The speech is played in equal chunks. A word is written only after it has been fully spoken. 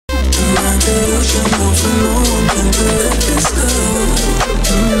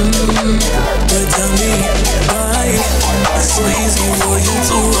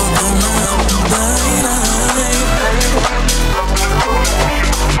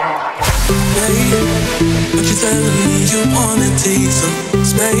But you're telling me you wanna take some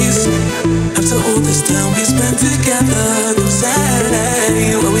space. After all this time we spent together, don't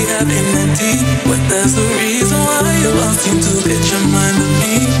say what we have in empty. But that's the reason why you all seem to get your mind on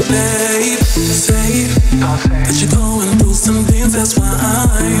me, babe. Say that you're going through some things, that's why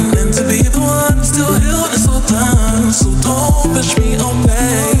I'm meant to be the one still healed this whole time. So don't push me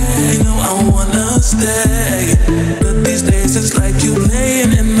away, you know I wanna stay. But these days it's like you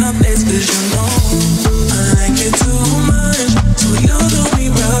playing in my face, 'cause you know I like it too much. So you do me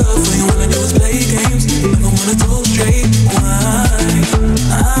rough, all you wanna do is play games. I don't wanna talk straight, why?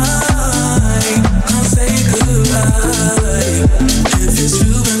 I can't say goodbye. If it's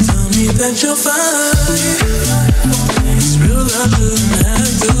true, then tell me that you're fine. It's real love, shouldn't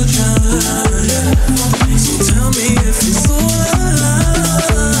have to try. So tell me if it's alright.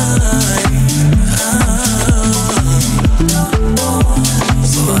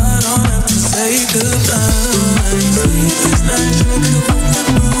 So I don't have to say goodbye. Sleepless nights,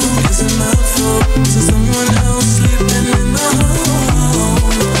 is it my fault? Is it someone else sleeping in the home?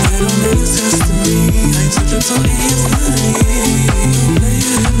 It don't make sense to me. I touch it so easily.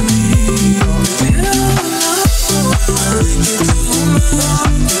 Leave me. I like it too much.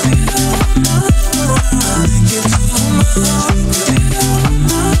 I like it too much. I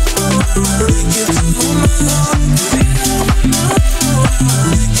like it too much.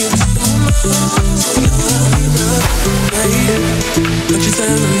 But you're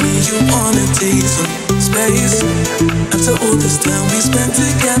telling me you wanna take some space. After all this time we spent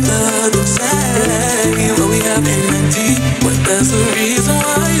together, don't say what we have in empty. But that's the reason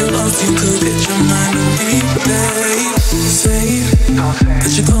why you all seem to get your mind on me, babe. Say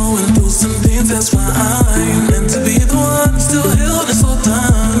that you're going through some things, that's why I'm meant to be the one still healed this whole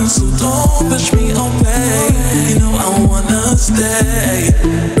time. So don't push me away, you know I wanna stay.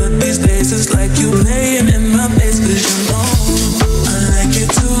 But these days it's like you playing in my face, 'cause you know I like it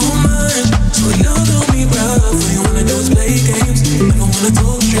too much. So you do me rough, all you wanna do is play games. I don't wanna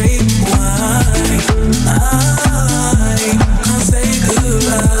talk straight, why? I can't say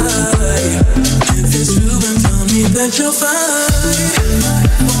goodbye. If it's true, then tell me that you're fine.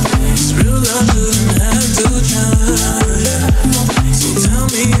 It's real love, shouldn't have to try. So tell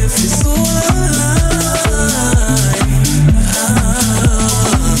me if it's alright.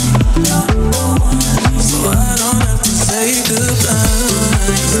 So I don't have to say goodbye.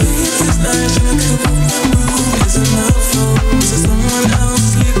 Sleepless nights, is it my fault? Is it someone else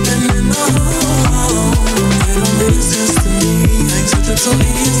sleeping in the home? It don't make sense to me. I touch it so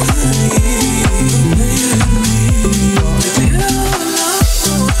easily. Leave me.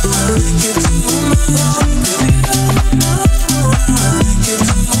 I like it too much. I like it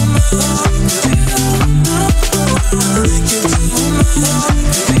too much. I like it too much. I like it too much.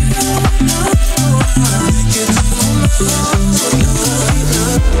 So you leave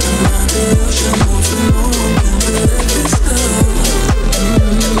up my ocean, open on and let this go.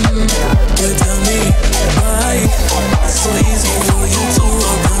 You tell me why it's so easy for you to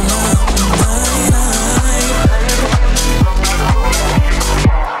open my mind.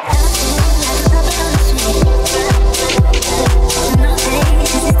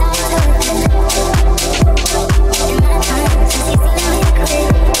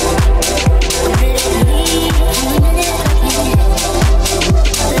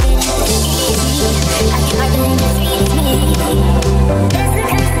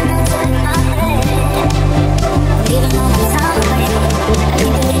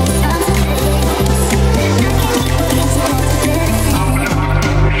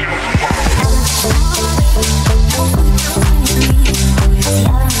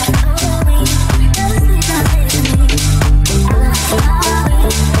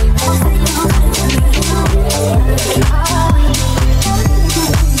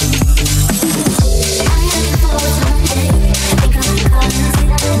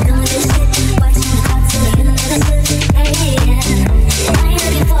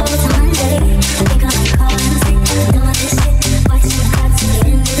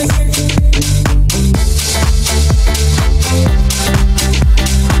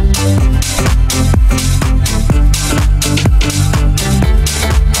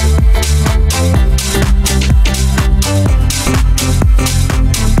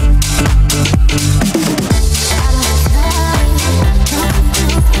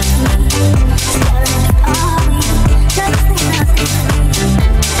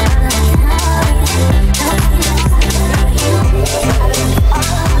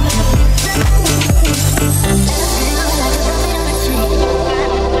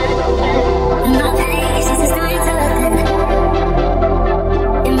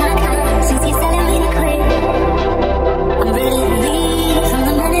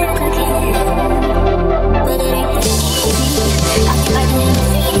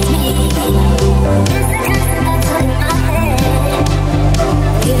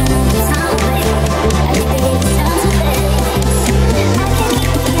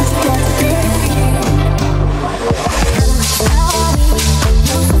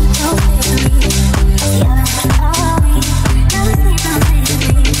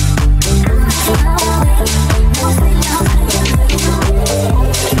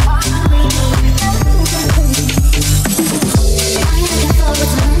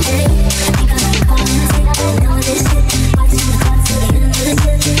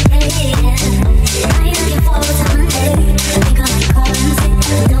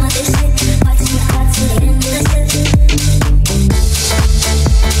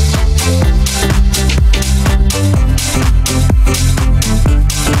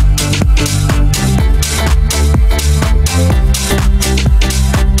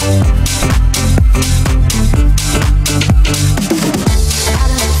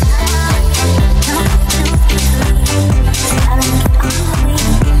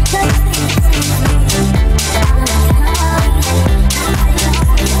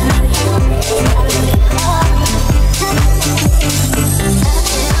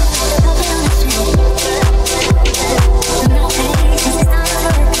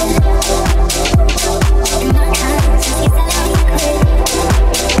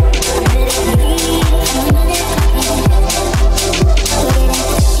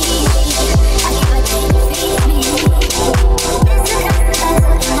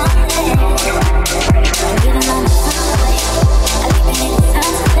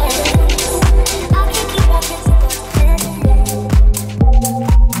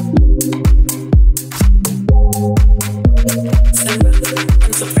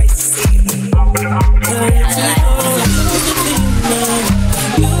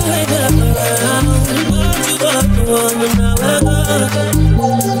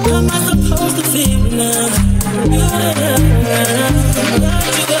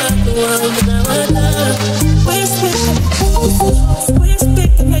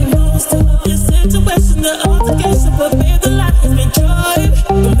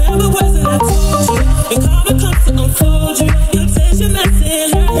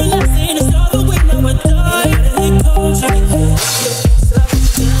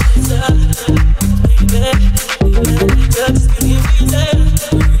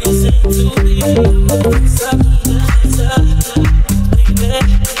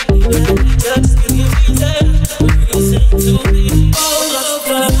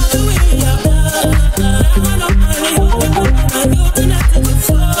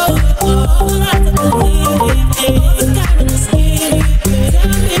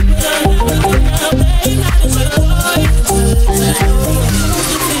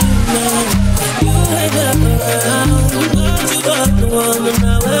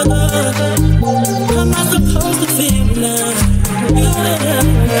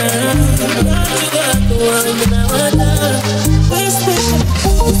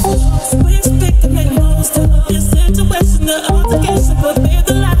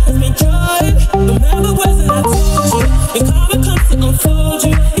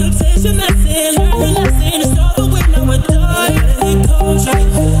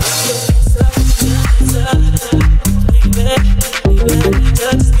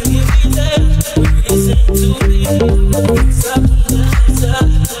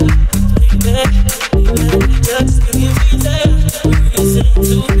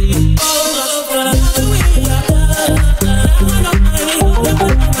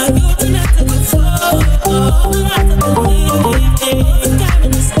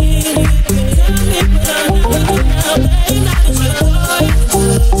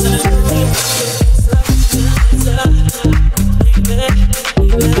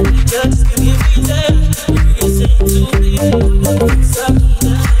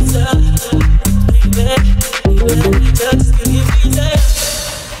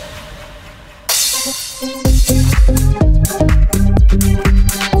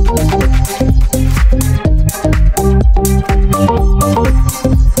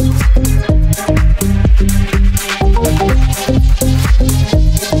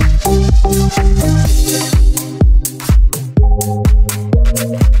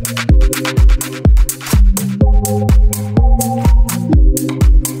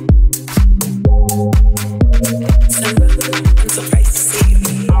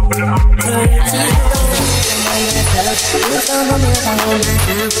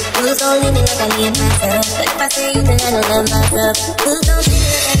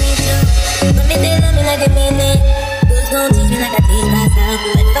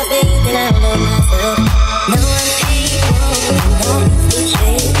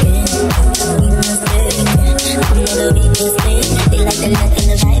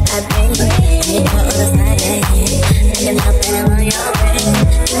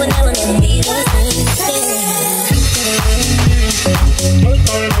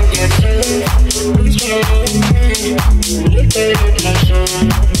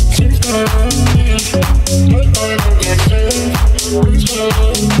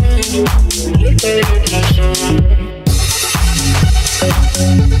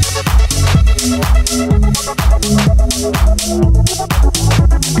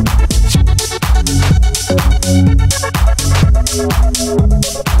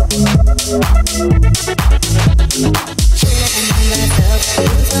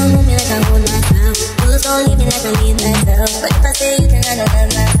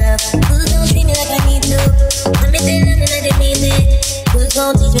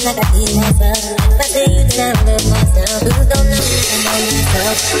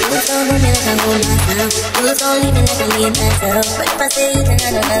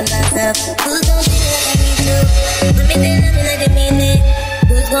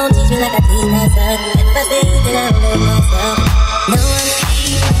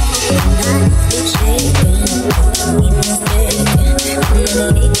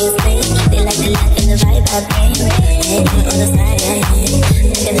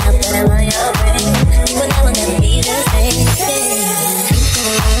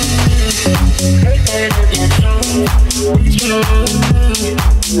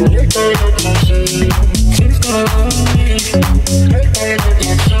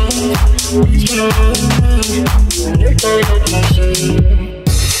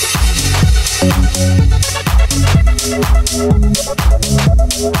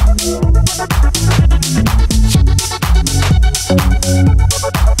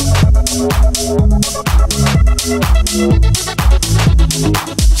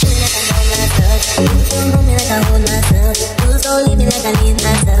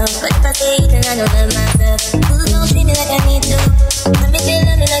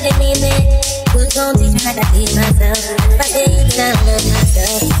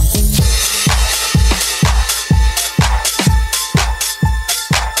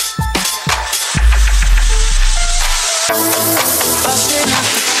 Busting out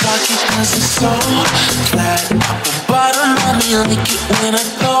the pocket 'cause it's so flat. Apple bottom money, like it when I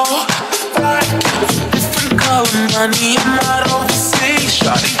go back. Different color money, I'm not overseas.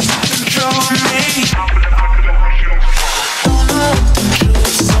 Shawty take control of me. Don't know what to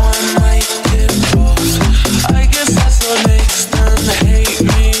choose, so I might get both. I guess that's what makes them hate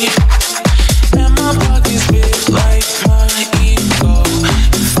me. And my pocket's big like my ego.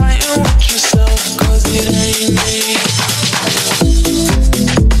 You're fighting with yourself 'cause it ain't me.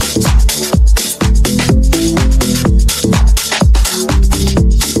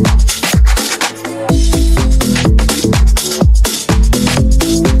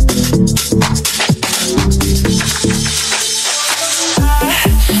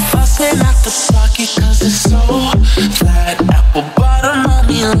 Cause it's so flat. Apple bottom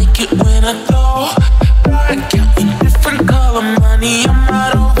money, like it when I go back. Counting different color money, I'm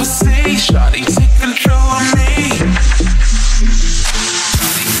not overseas. Shawty take control of me.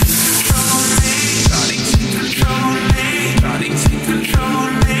 Shawty take control of me. Shawty take control of me. Shawty take control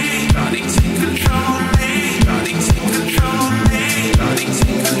of me. Shawty take control of me. Shawty take control of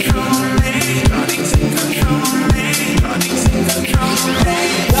me. Shawty take control of me. Shawty take control of me.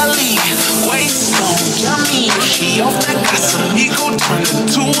 Belly, waist so yummy. She off that got some ego turned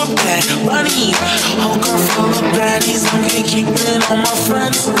into a bad bunny. Whole girl full of baddies, I'm gatekeeping on my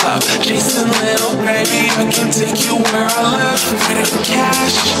friends' club. Chasing little baby, I can take you where I live. Ready for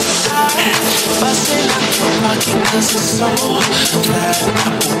cash, busting out your pocket 'cause it's so flat.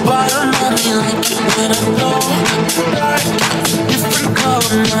 Apple bottom money, like it when I go back. Different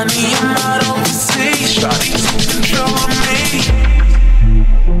color money, I'm not overseas. Shawty take control of me.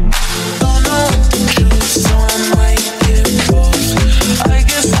 Don't know what to choose, so I might get both. I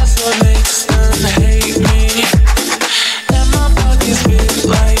guess that's what makes them hate me. And my pocket's big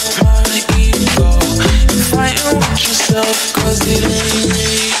like my ego. You're fighting with yourself 'cause it ain't me.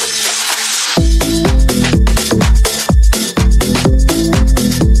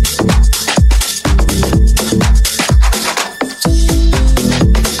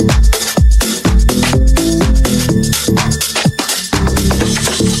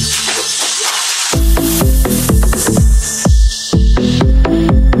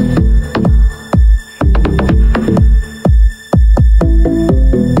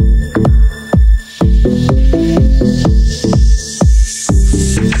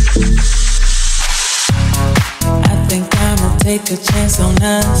 Take a chance on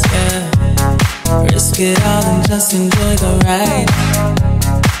us, yeah. Risk it all and just enjoy the ride.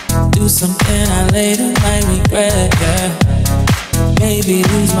 Do something I later might regret, yeah. Maybe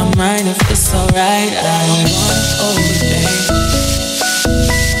lose my mind if it's alright. I don't wanna overthink,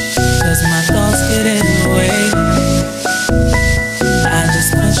 'cause my thoughts get in the way. I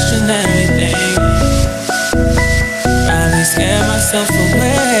just question everything. Probably scare myself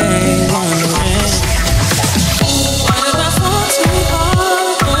away, wondering,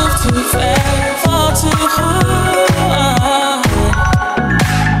 too fast, fall too hard.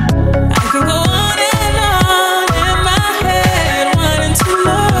 I can go on and on in my head, wanting to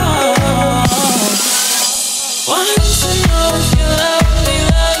know. Wanting to know if you love me,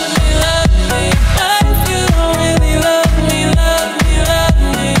 love me, love me. But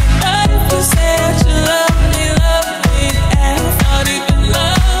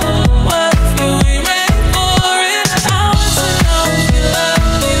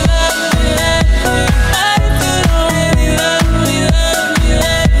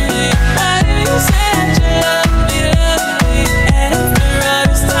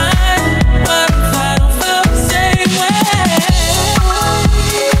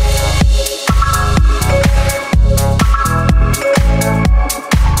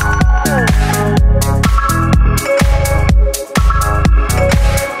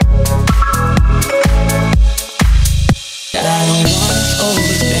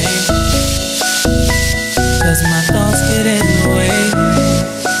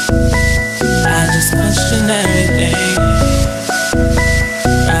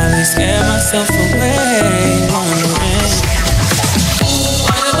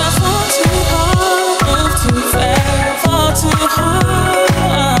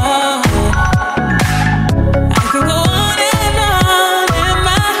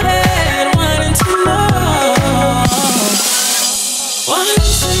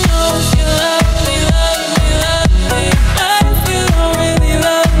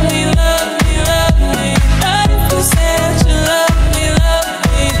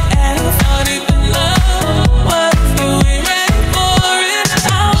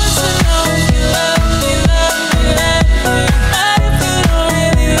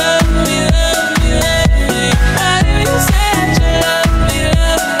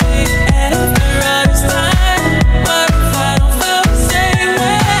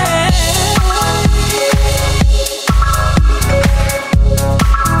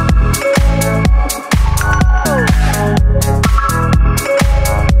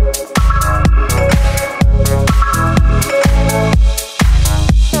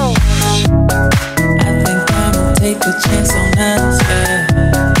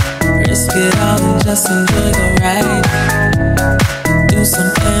just enjoy the ride. Do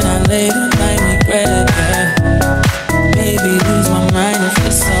something I later might regret, yeah. Maybe lose my mind if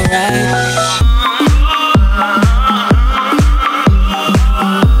it's alright.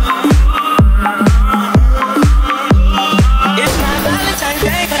 It's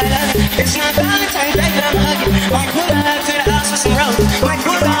not Valentine's Day, but I'm hugging. Might pull up to the house with some roses. Might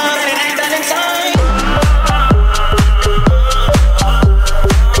pull up and it ain't Valentine's.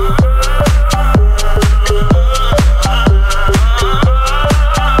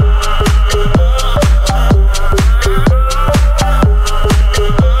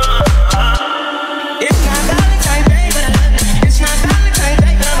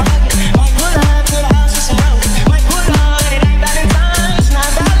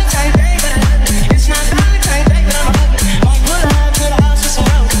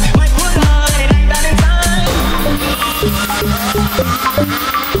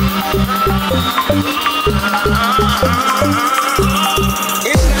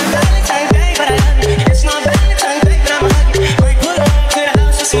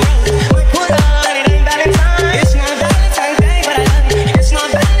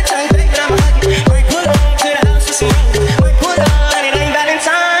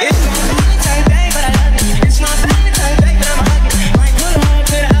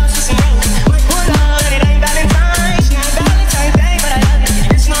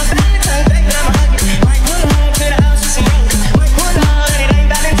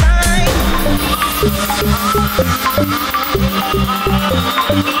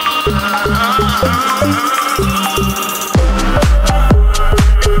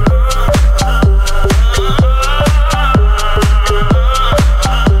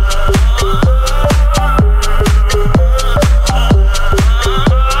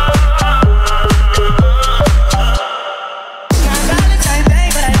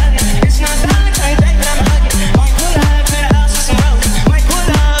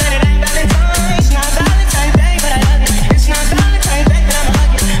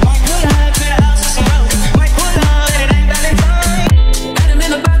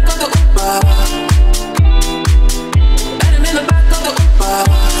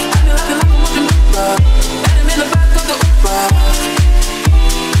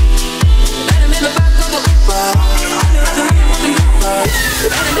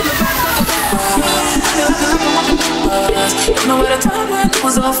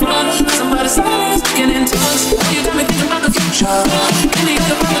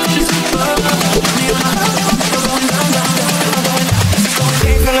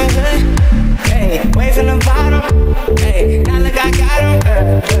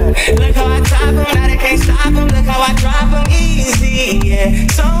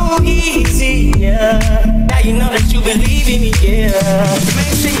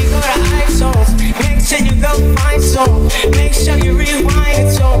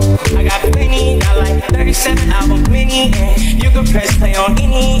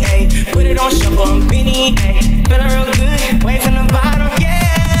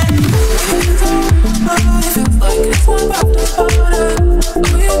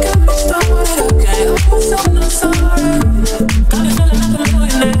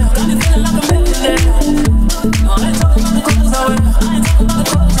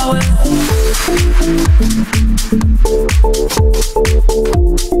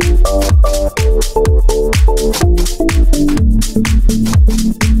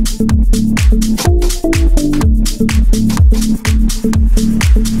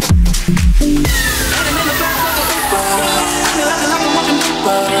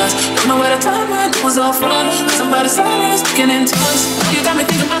 Somebody said this, getting in touch. You got me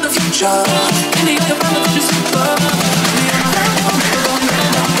thinking about the future. Give me all your problems, just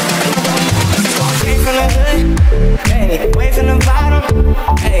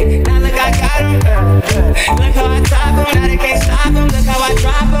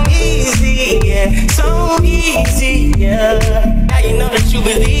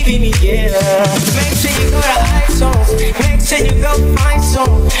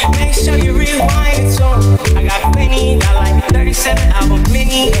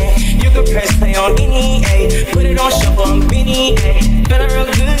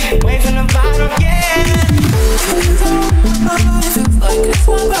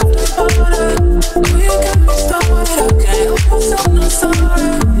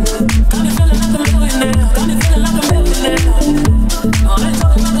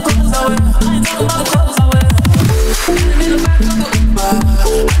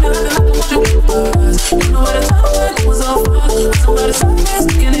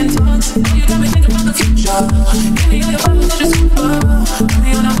We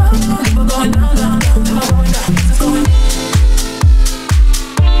on a wild, never going down, down, down, never going down. This is going.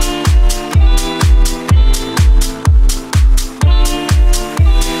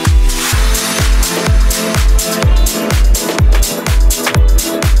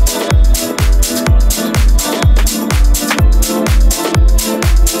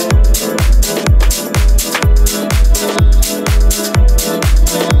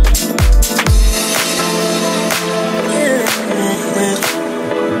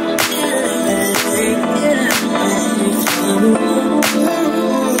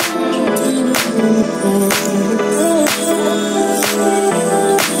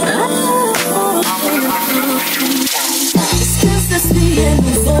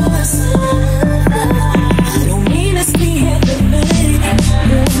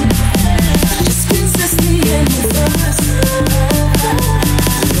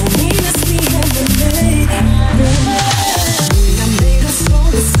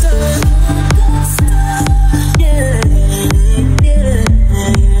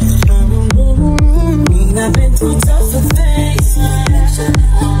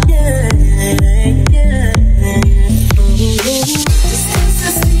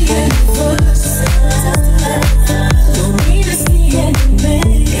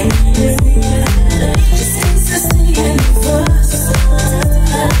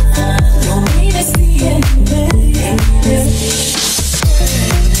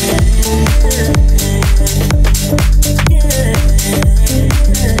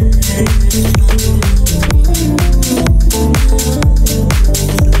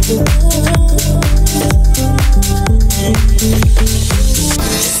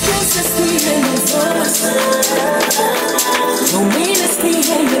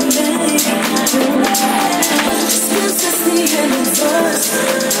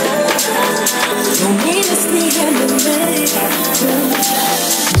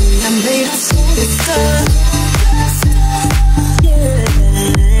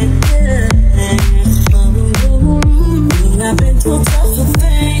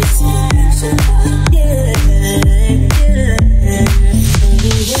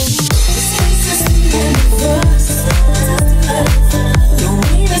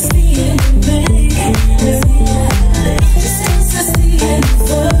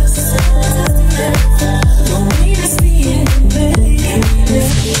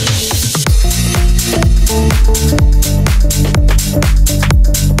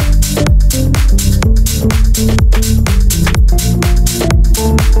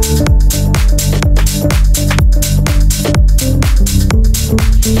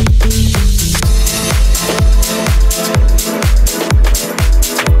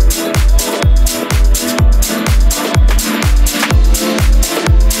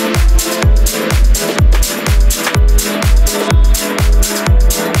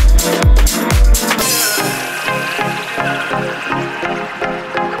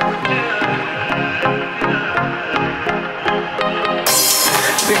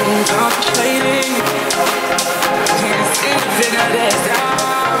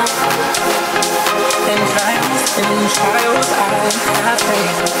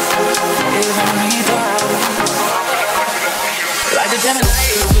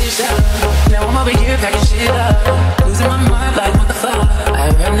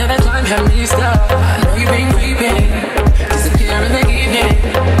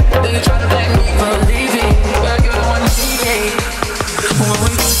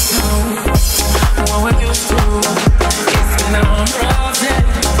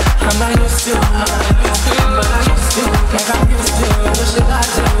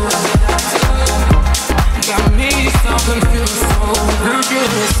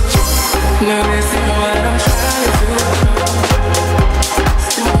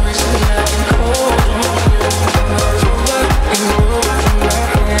 Still wishing I can hold on you.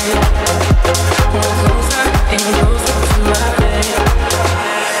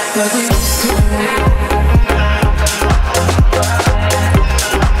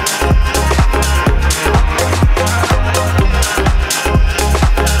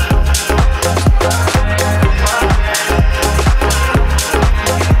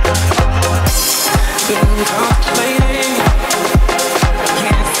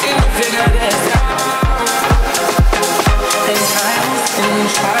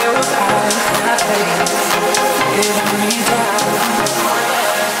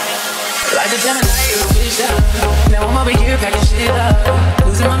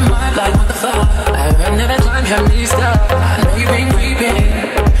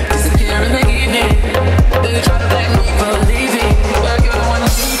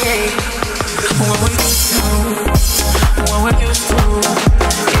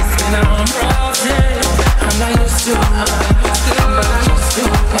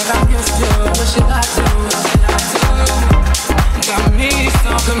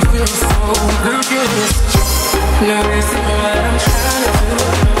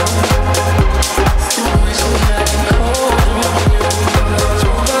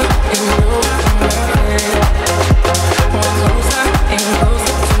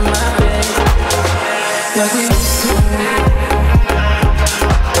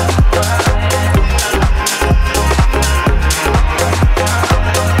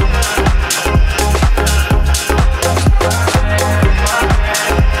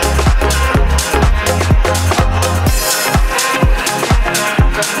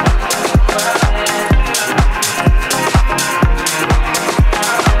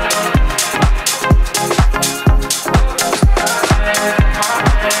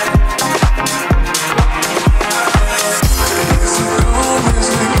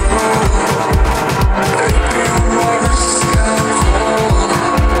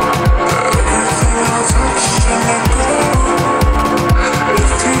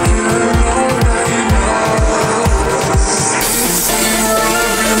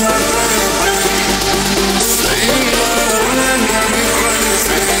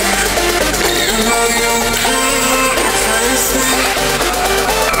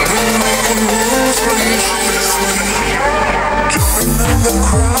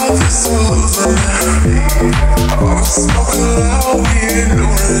 crowd that's losing it. I'm smoking loud, we ain't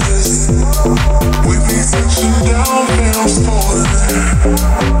doing this. We be touching down, man, I'm spoiling it.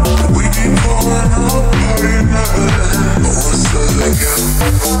 We be pouring up, party never ends. Oh, what's up again?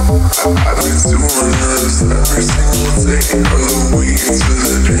 I've been doing this every single day of the week to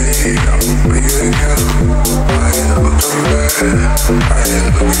the day. I'm me again. I ain't looking back, I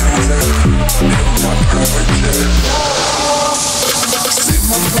ain't looking down. In my private jet. See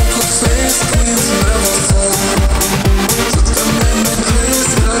my poker face, things never fall. Took them in the place,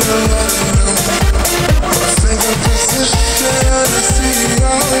 never let it go. I think I'm position to see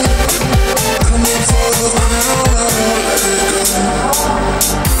y'all. Coming for the crown, I won't let it go.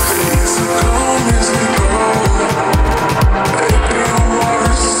 Easy come, easy go. Baby, I'm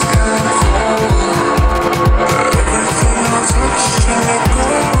worse and cold. Everything I touch, and I go.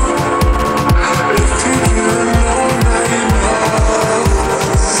 If you didn't know, now you know.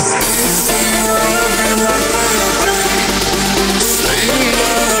 Say love and not baby. Say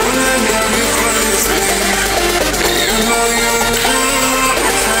love and I got me crazy. You know you can't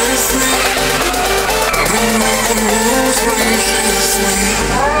replace me. I've been making moves for you chase me.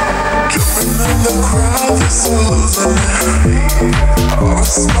 Jumping in the crowd that's losing it. I'm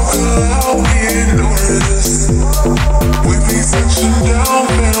smoking loud, we ain't doing this. We be touching down,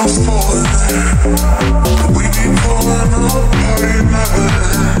 man, I'm spoiling it. We be pulling up, party never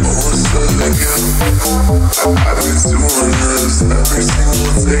ends. Oh, what's up again? I've been doing this every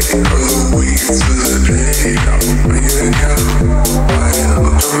single day of the week to the day. I'm me again. I ain't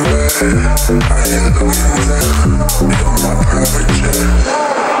looking back, I ain't looking down. In my private jet.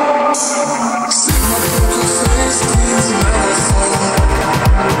 See my poker face, things never fall.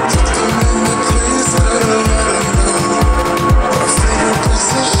 Took them in the place, never let it go. I think in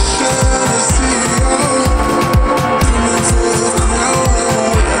position to see y'all. Coming for the crown, I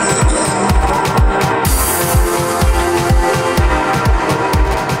won't let it go.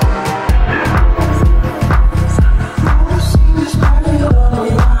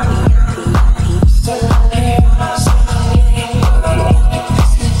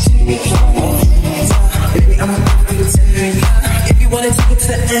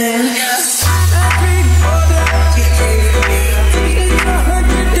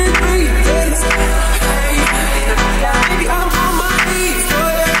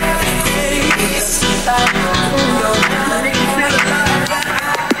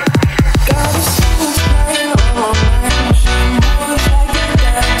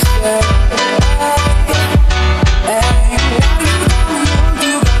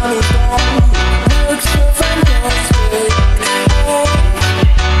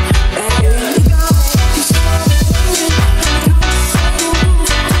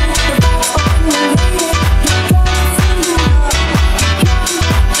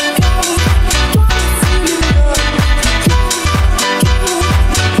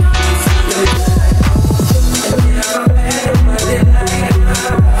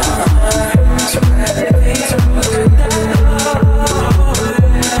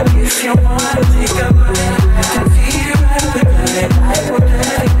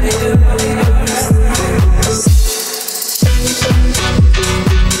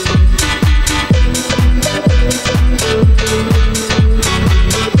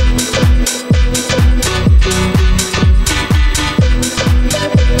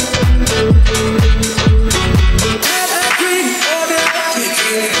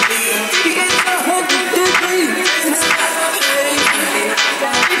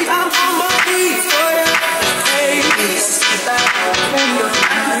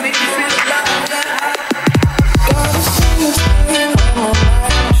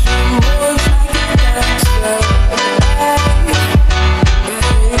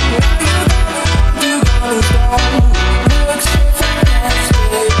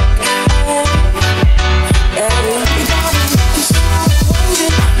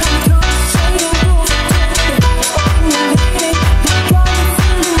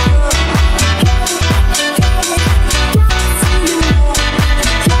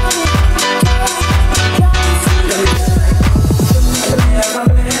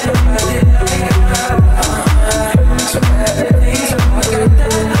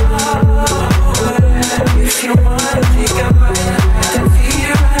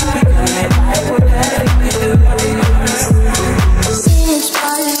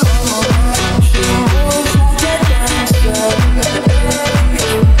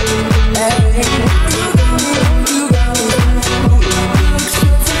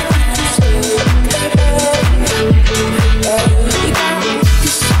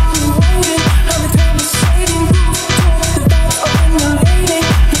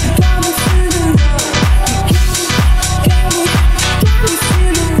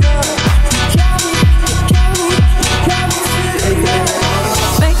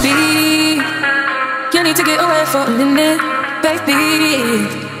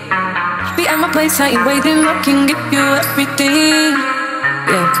 place, I ain't waiting, I can give you everything.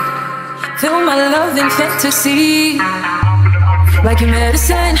 Yeah, feel my love in fantasy, like your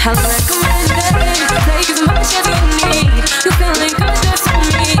medicine, I recommend it. Take as much as you need. You feeling good, just on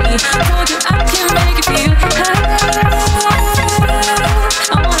me. Told you I can make it feel high.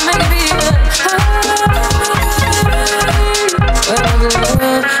 I wanna make it feel high.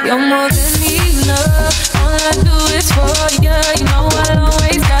 You're more than enough. All I do is for you. You know I'll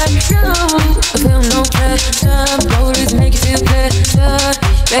always got you. I feel no pressure. Rollers make you feel better.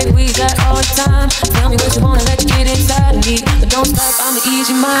 Baby, we got all the time. Tell me what you wanna, let you get inside of me. But don't stop, I'ma ease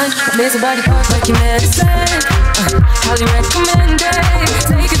your mind. Miss a body part like your medicine. Highly recommend it.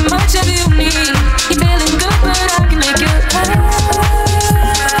 Take as much as you need. You feeling good, but I can make you high.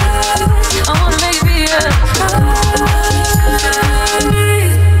 I wanna make it feel high.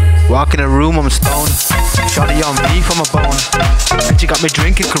 Walk in the room, I'm stoned. Shawty on me from a bone, and she got me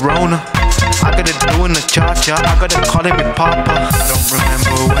drinking Corona. I got it doing the cha-cha, I got it calling me Papa. I don't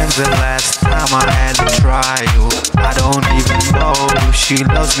remember when's the last time I had a trial. I don't even know if she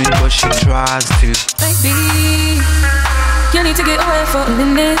loves me, but she tries to. Baby, you need to get away for a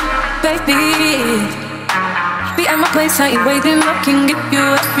minute, baby. Be at my place, I ain't waiting, I can give you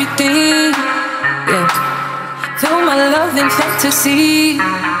everything. Yeah, feel my love in fantasy,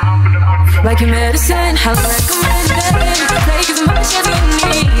 like your medicine, I recommend it. Take as much as you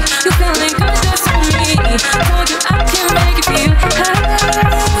need. You feeling good, just on me. Told you I can make it feel high.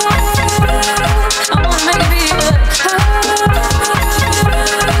 I wanna make it feel high.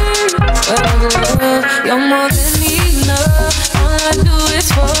 You're more than enough. All I do is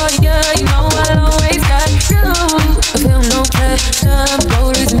for you. You know I'll always got you. I feel no pressure.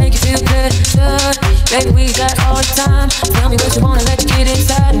 Rollers make you feel better. Baby, we got all the time. Tell me what you wanna, let you get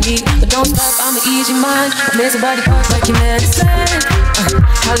inside of me. But don't stop, I'ma ease your mind. Miss a body part like your medicine.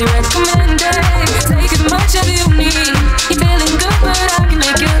 Highly recommend it. Take as much as you need. You feeling good, but I can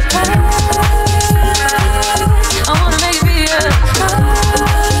make you high. I wanna make it feel high.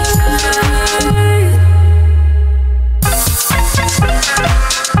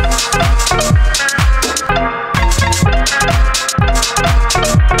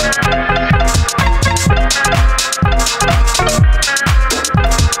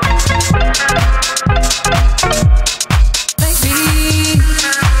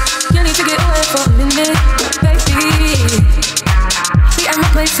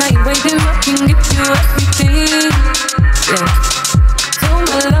 I ain't waiting, I can give you everything. Yeah, feel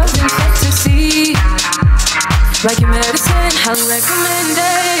my love in fantasy, like your medicine, I recommend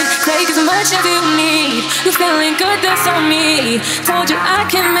it. Take as much as you need. You feeling good, that's on me. Told you I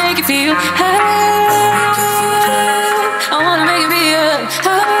can make it feel high. I wanna make it feel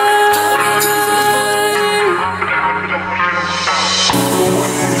high.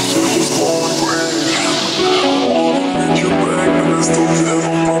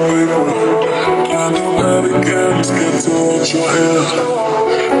 Get towards your end.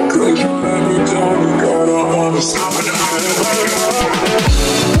 Cause you let me down, you gotta understand.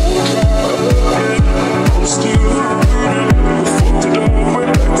 I'm still hurting. Fucked it up,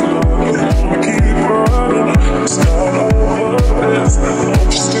 but I keep running. It's not over, I'm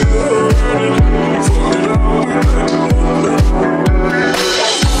still hurting. Fucked it up, but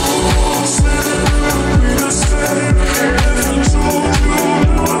I'm sitting here, be the same. Never told you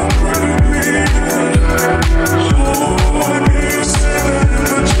I'm ready. I need sitting in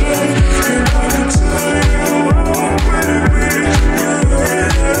the chain, and I can tell you I'm still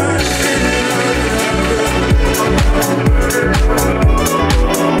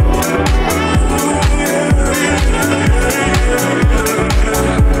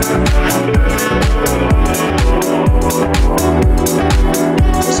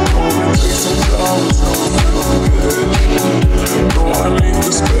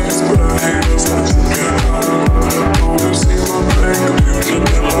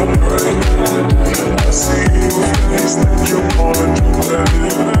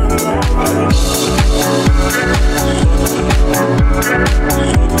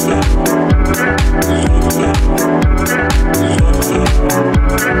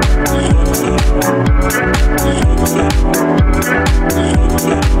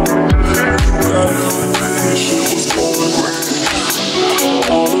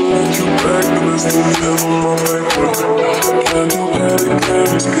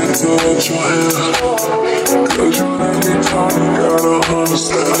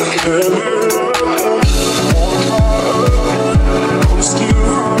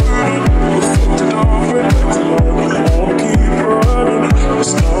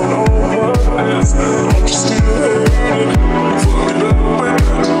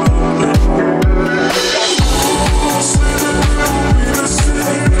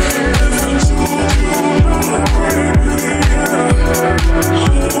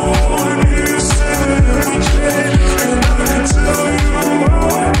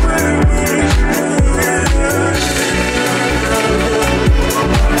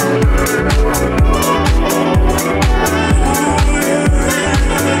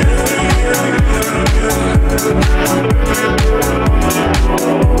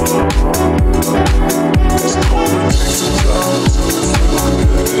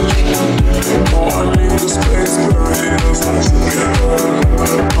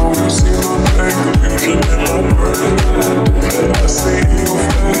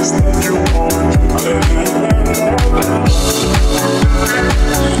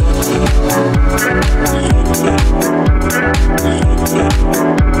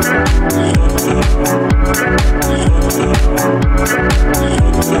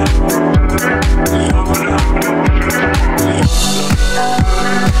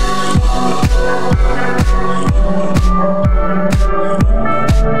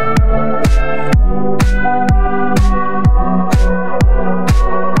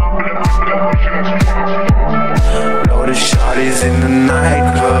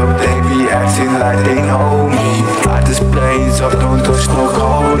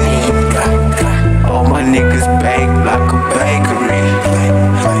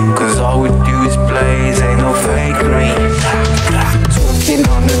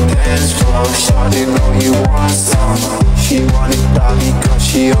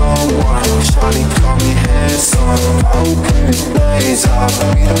she on one. Shawty call me handsome, open blaze up.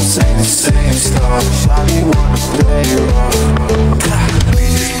 We don't say the same stuff. Shawty wanna play rough. We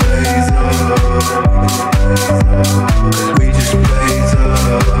just blaze up. We just blaze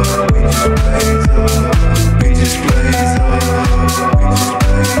up. We just blaze up. We just blaze up.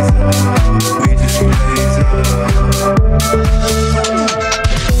 We just blaze up.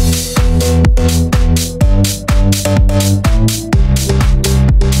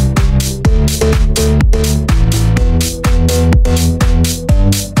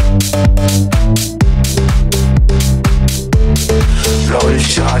 Loaded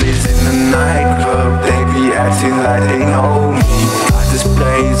shawties in the nightclub, they be acting like they know me. Got this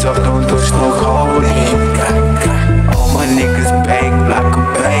blaze up, don't touch no codeine. All my niggas bake like a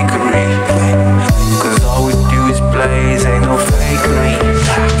bakery, cause all we do is blaze, ain't no fakery.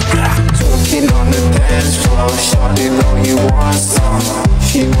 Twerking on the dance floor, shawty know you want some.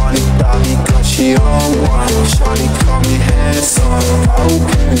 She want it bad because she on one. Shawty call me handsome,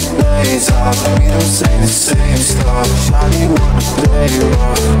 open blaze up. We don't say the same stuff. Shawty wanna play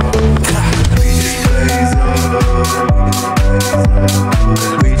rough. We just blaze up.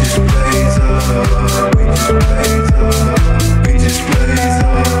 We just blaze up. We just blaze up. We just blaze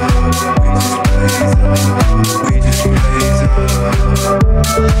up. We just blaze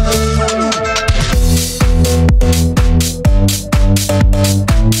up.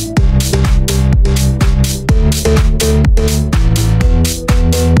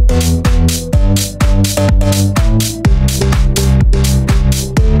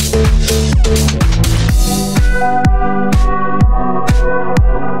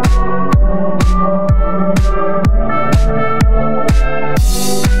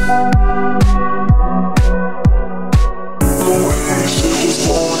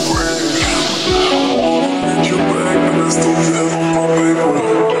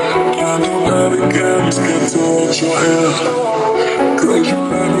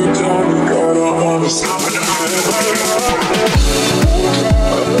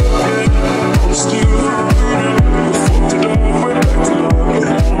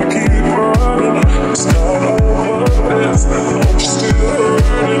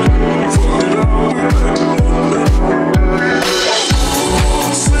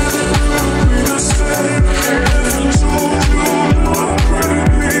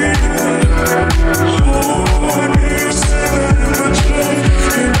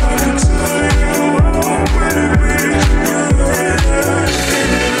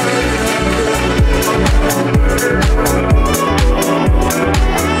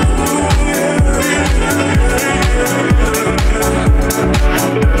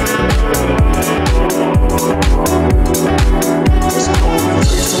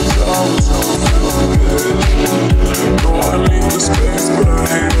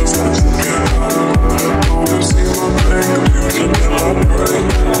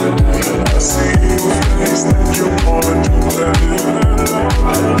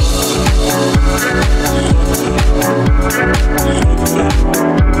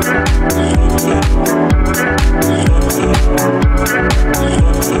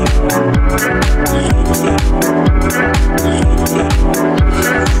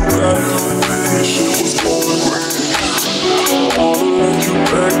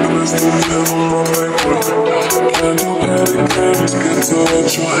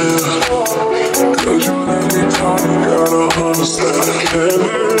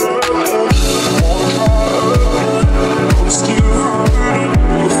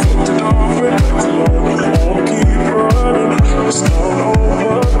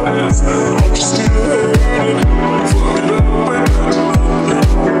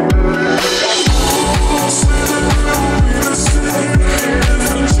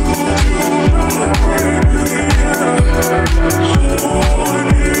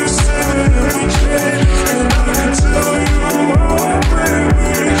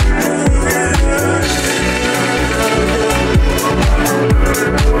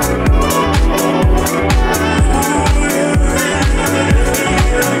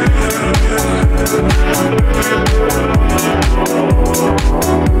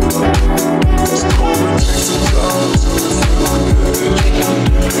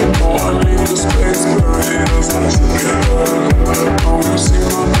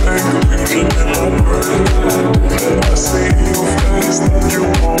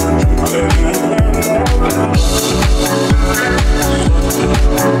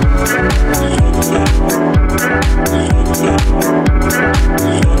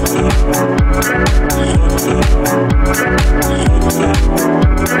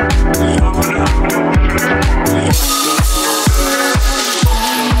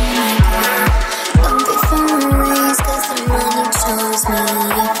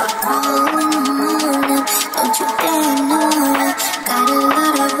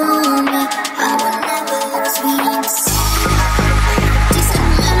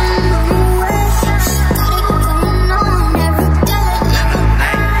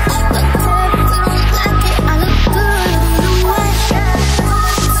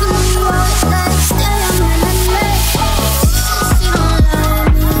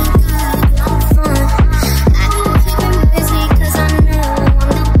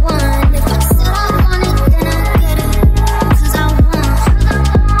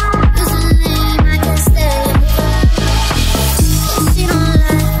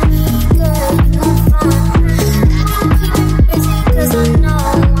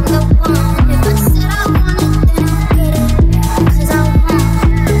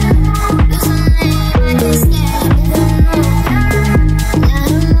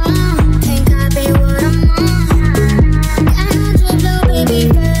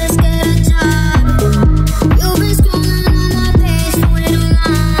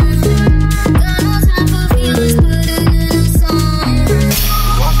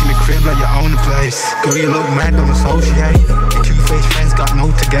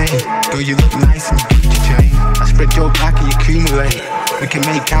 name. Girl, you look nice in your Gucci chain. I spread your back and you accumulate. We can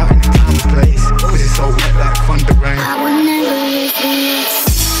make out in the time and place. Cause it's so wet like thunder rain. I would never leave you.